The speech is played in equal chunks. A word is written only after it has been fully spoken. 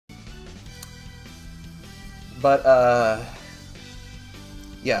But,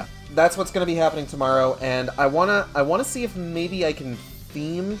 yeah, that's what's going to be happening tomorrow, and I wanna see if maybe I can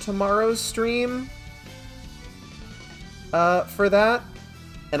theme tomorrow's stream for that,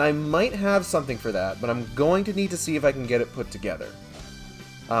 and I might have something for that, but I'm going to need to see if I can get it put together.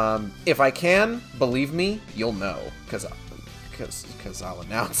 If I can, believe me, you'll know, because I'll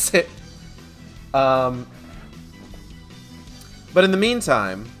announce it. But in the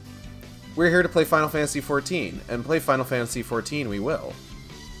meantime, we're here to play Final Fantasy XIV, and play Final Fantasy XIV we will.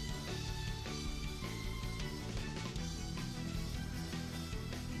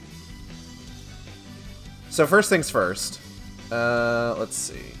 So first things first, let's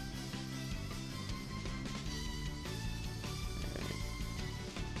see.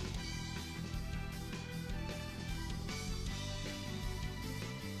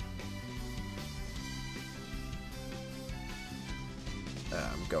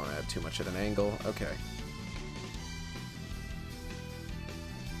 I'm going at too much at an angle. Okay.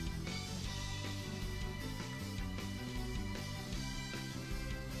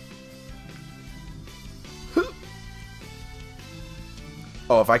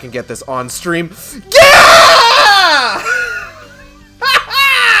 Oh, if I can get this on stream. Yeah!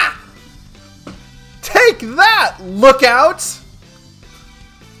 Take that, Lookout!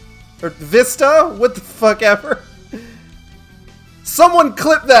 Or Vista? What the fuck ever? Someone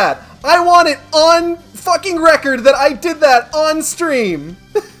clip that! I want it on fucking record that I did that on stream!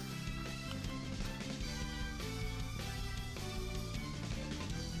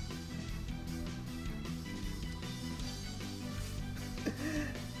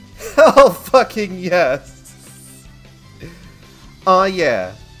 Oh, fucking yes! Aw,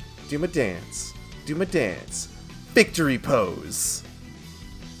 yeah. Do my dance. Do my dance. Victory pose.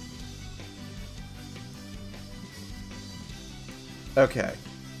 Okay.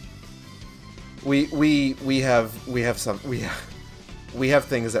 We have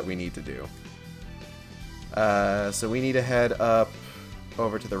things that we need to do. So we need to head up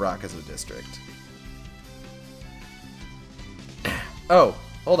over to the Rakaza district. Oh,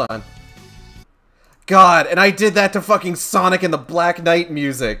 hold on. God, and I did that to fucking Sonic and the Black Knight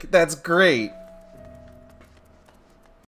music. That's great.